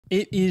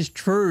It is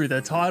true.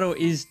 The title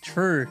is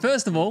true.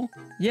 First of all,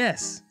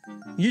 yes,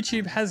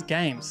 YouTube has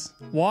games.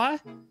 Why?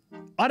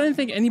 I don't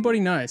think anybody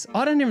knows.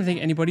 I don't even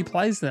think anybody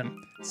plays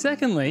them.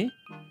 Secondly,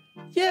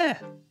 yeah,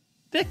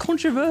 they're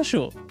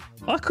controversial.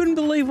 I couldn't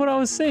believe what I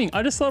was seeing.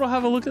 I just thought I'll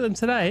have a look at them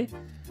today.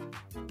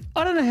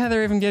 I don't know how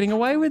they're even getting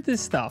away with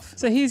this stuff.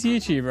 So here's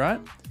YouTube, right?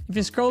 If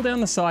you scroll down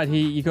the side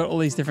here, you got all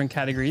these different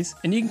categories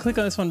and you can click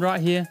on this one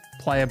right here,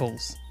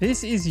 playables.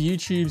 This is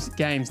YouTube's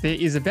games. There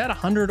is about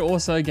 100 or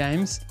so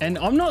games and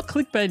I'm not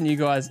clickbaiting you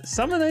guys.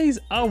 Some of these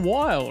are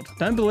wild.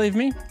 Don't believe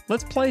me?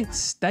 Let's play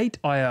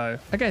State.io.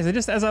 Okay, so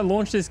just as I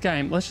launch this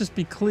game, let's just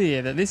be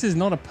clear that this is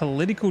not a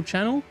political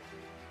channel.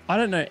 I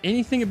don't know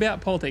anything about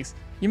politics.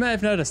 You may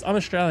have noticed I'm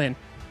Australian.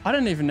 I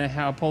don't even know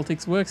how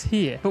politics works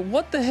here. But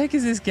what the heck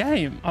is this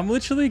game? I'm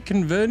literally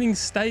converting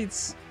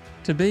states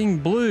to being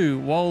blue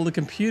while the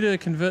computer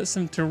converts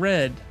them to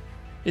red.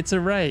 It's a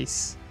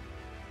race.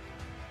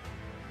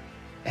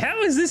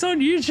 How is this on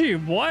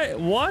YouTube?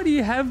 Why do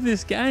you have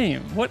this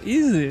game? What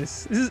is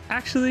this? This is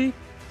actually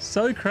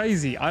so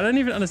crazy. I don't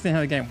even understand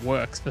how the game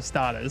works for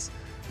starters,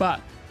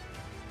 but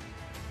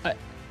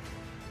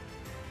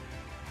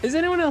does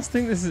anyone else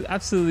think this is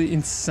absolutely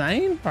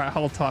insane? All right,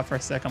 hold tight for a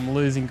sec. I'm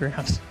losing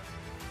ground.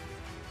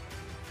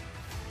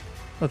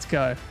 Let's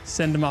go.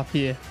 Send them up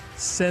here.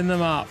 Send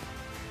them up.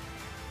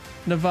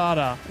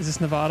 Nevada. Is this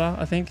Nevada,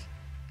 I think?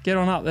 Get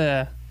on up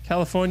there.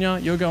 California,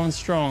 you're going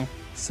strong.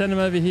 Send them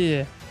over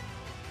here.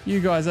 You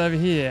guys over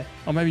here.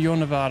 Or maybe you're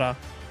Nevada.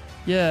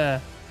 Yeah.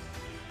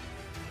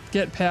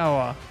 Get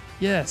power.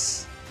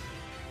 Yes.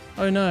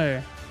 Oh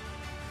no.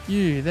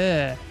 You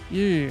there.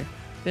 You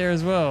there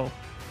as well.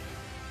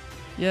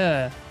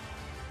 Yeah.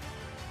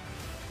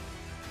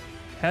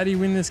 How do you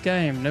win this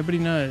game? Nobody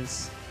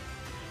knows.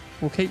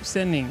 We'll keep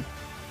sending.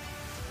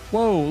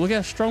 Whoa, look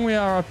how strong we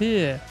are up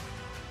here.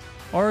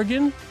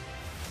 Oregon?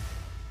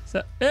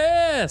 So,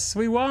 yes,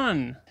 we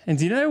won. And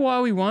do you know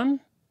why we won?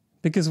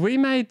 Because we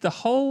made the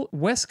whole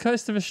west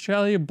coast of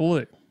Australia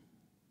blue.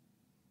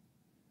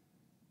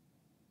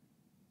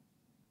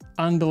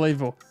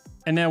 Unbelievable.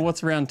 And now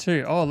what's round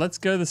two? Oh, let's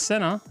go to the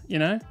center, you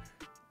know?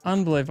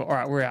 Unbelievable. All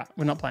right, we're out.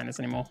 We're not playing this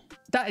anymore.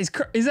 That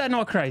is that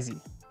not crazy?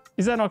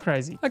 Is that not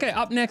crazy? Okay,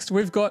 up next,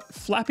 we've got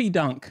Flappy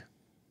Dunk.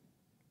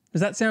 Does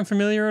that sound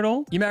familiar at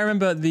all? You may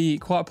remember the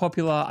quite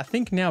popular, I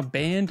think now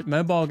banned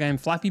mobile game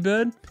Flappy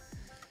Bird.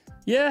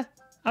 Yeah,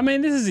 I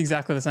mean, this is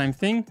exactly the same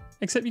thing,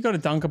 except you got to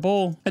dunk a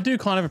ball. I do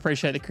kind of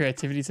appreciate the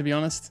creativity, to be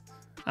honest.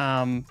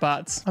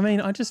 But I mean,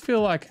 I just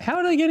feel like, how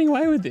are they getting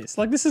away with this?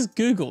 Like, this is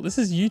Google, this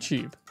is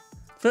YouTube.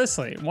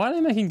 Firstly, why are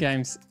they making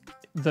games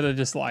that are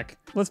just like,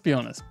 let's be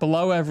honest,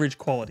 below average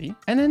quality?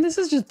 And then this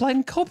is just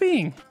blatant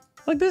copying.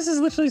 Like, this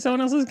is literally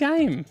someone else's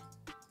game.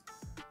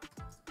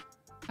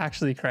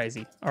 Actually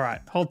crazy. All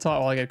right, hold tight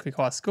while I get a quick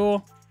high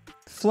score.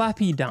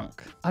 Flappy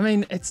Dunk. I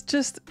mean, it's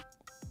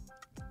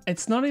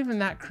not even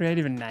that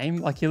creative a name.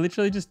 Like, you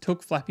literally just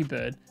took Flappy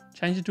Bird,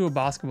 changed it to a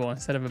basketball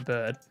instead of a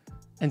bird,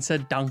 and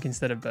said dunk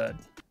instead of bird.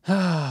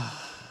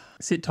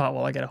 Sit tight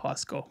while I get a high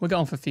score. We're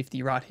going for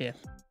 50 right here.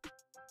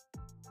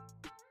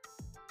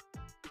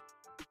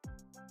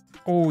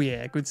 Oh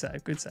yeah, good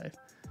save, good save.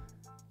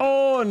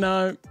 Oh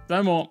no,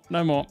 no more,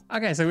 no more.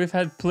 Okay, so we've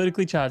had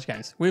politically charged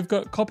games. We've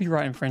got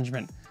copyright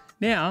infringement.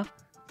 Now,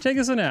 check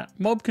this one out,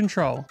 Mob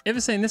Control. Ever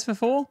seen this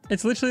before?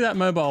 It's literally that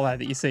mobile ad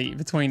that you see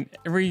between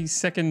every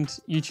second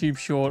YouTube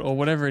short or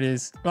whatever it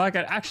is. Like,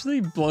 it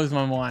actually blows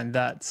my mind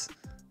that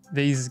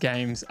these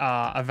games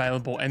are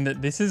available and that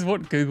this is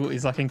what Google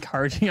is like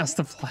encouraging us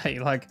to play.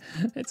 Like,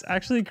 it's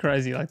actually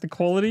crazy. Like, the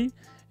quality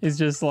is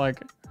just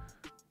like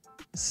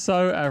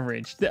so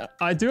average.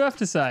 I do have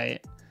to say,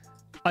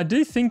 I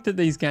do think that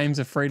these games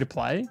are free to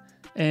play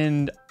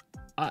and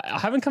I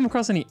haven't come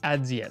across any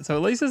ads yet. So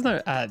at least there's no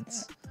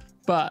ads.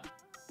 But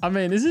I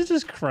mean, this is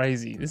just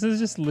crazy. This is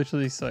just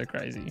literally so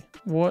crazy.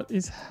 What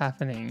is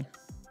happening?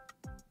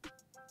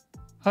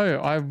 Oh,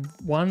 I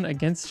won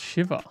against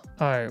Shiva.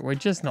 Oh, we're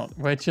just not.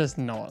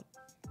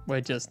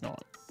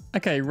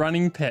 Okay,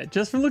 running pet.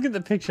 Just from looking at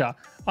the picture,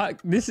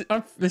 this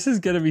is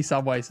going to be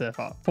Subway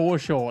Surfer for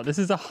sure. This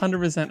is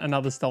 100%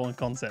 another stolen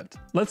concept.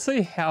 Let's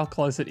see how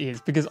close it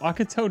is because I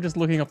could tell just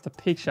looking up the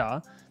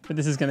picture that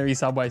this is going to be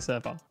Subway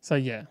Surfer. So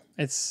yeah,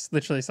 it's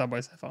literally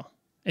Subway Surfer.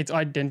 It's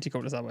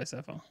identical to Subway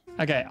Surfer.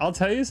 Okay, I'll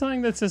tell you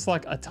something that's just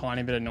like a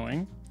tiny bit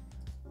annoying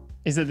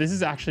is that this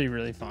is actually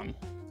really fun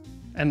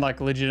and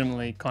like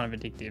legitimately kind of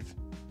addictive.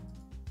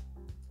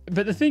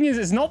 But the thing is,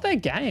 it's not their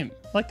game.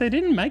 Like, they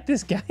didn't make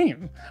this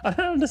game. I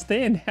don't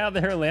understand how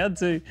they're allowed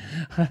to,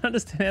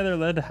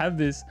 have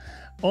this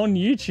on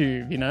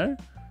YouTube, you know?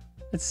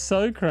 It's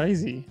so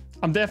crazy.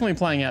 I'm definitely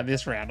playing out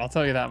this round, I'll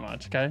tell you that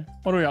much, okay?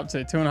 What are we up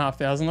to?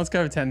 2,500, let's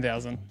go for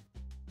 10,000.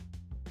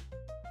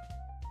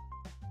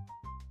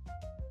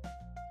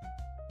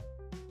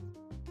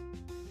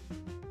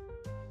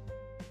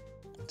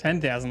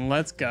 $10,000,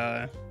 let's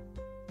go.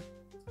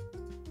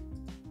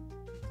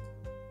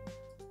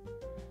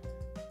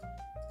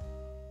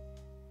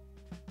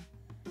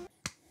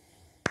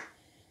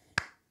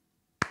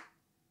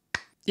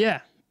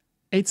 Yeah,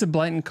 it's a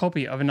blatant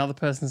copy of another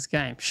person's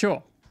game,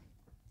 sure.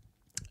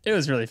 It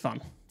was really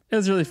fun. It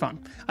was really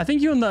fun. I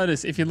think you'll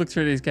notice if you look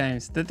through these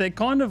games that they're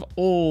kind of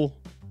all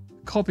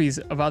copies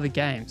of other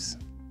games.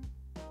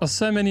 Or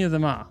so many of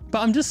them are. But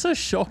I'm just so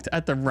shocked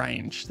at the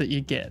range that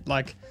you get.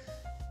 Like,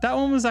 that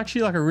one was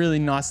actually like a really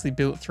nicely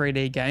built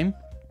 3D game.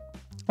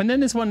 And then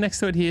there's one next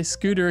to it here,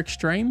 Scooter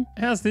Extreme.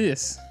 How's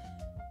this?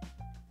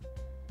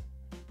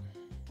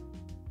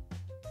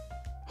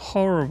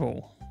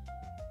 Horrible.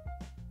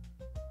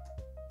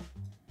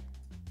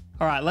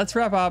 All right, let's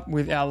wrap up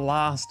with our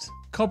last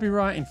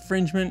copyright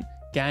infringement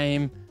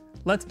game.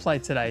 Let's play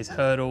today's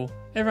Hurdle.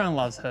 Everyone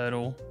loves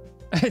Hurdle.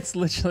 It's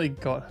literally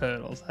got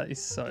hurdles. That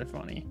is so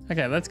funny.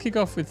 Okay, let's kick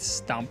off with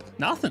Stump.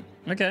 Nothing.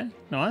 Okay,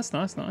 nice,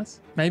 nice, nice.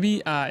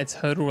 Maybe it's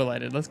hurdle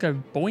related. Let's go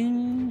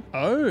boing.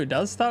 Oh, it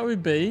does start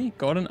with B.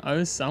 Got an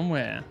O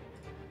somewhere.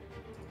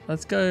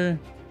 Let's go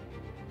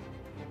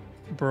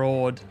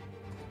broad.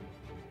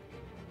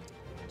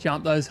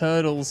 Jump those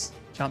hurdles.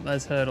 Jump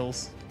those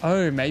hurdles.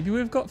 Oh, maybe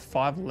we've got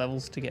 5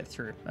 levels to get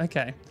through.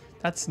 Okay,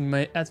 that's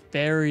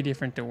very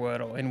different to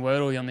Wordle. In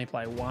Wordle, you only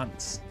play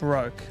once.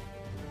 Broke.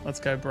 Let's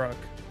go broke.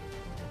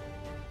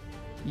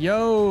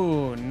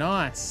 Yo,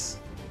 nice.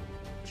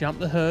 Jump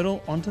the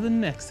hurdle onto the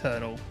next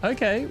hurdle.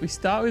 Okay, we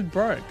start with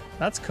broke.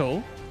 That's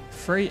cool.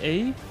 Free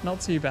E,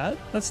 not too bad.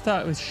 Let's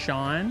start with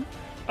shine.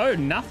 Oh,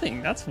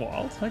 nothing. That's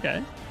wild.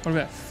 Okay. What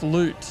about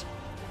flute?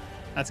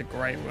 That's a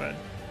great word.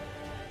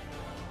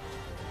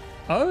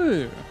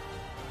 Oh.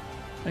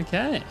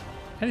 Okay.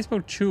 How do you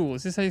spell chul?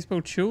 Is this how you spell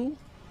chul?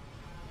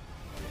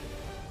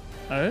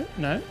 Oh,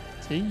 no.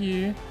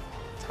 T-U.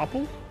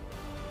 Tuple?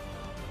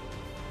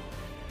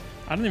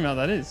 I don't even know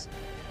what that is.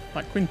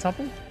 Like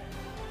quintuple?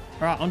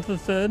 All right, on to the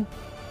third.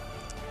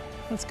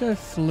 Let's go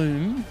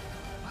flume.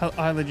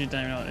 I legit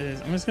don't know what it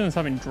is. I'm just going to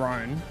type in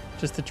drone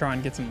just to try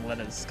and get some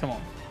letters. Come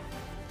on.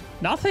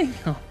 Nothing?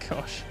 Oh,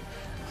 gosh.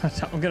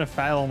 I'm going to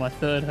fail on my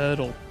third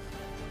hurdle.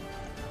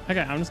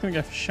 Okay, I'm just going to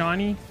go for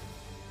shiny.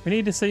 We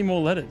need to see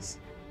more letters.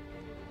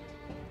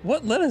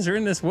 What letters are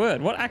in this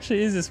word? What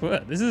actually is this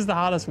word? This is the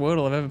hardest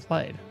Wordle I've ever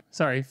played.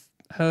 Sorry,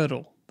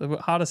 hurdle. The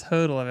hardest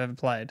hurdle I've ever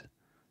played.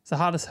 It's the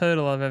hardest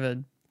hurdle I've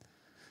ever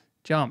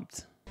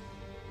jumped.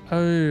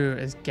 Oh,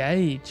 it's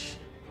gauge.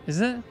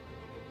 Is it?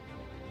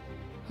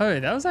 Oh,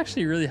 that was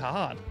actually really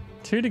hard.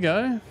 2 to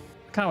go.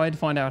 Can't wait to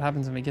find out what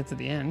happens when we get to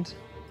the end.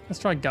 Let's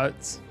try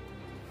goats.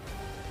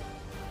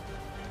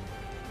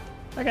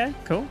 Okay,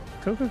 cool.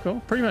 Cool, cool,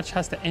 cool. Pretty much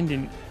has to end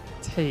in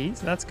T,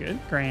 so that's good.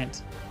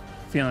 Grant.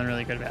 Feeling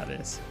really good about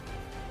this.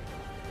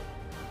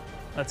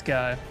 Let's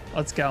go.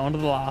 Let's go on to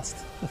the last.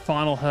 The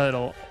final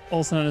hurdle,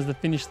 also known as the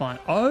finish line.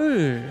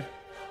 Oh!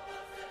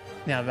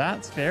 Now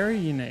that's very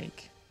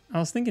unique. I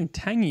was thinking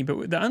tangy,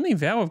 but the only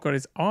vowel I've got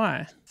is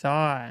I.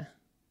 Thigh.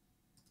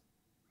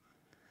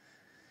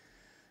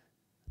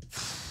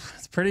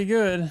 It's pretty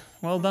good.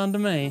 Well done to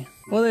me.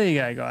 Well, there you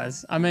go,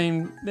 guys. I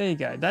mean, there you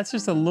go. That's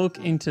just a look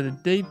into the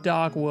deep,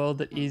 dark world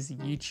that is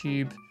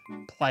YouTube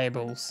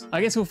playables.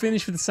 I guess we'll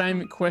finish with the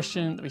same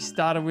question that we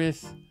started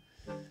with.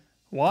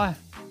 Why?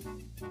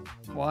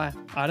 Why?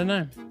 I don't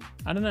know.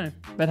 I don't know.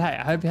 But hey,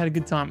 I hope you had a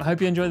good time. I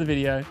hope you enjoyed the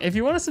video. If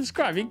you want to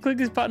subscribe, you can click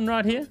this button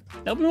right here.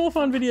 There'll be more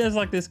fun videos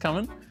like this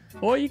coming.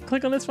 Or you can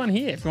click on this one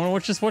here. If you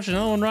want to just watch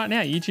another one right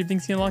now. YouTube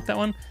thinks you're gonna like that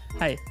one.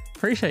 Hey,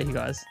 appreciate you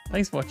guys.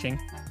 Thanks for watching.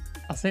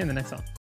 I'll see you in the next one.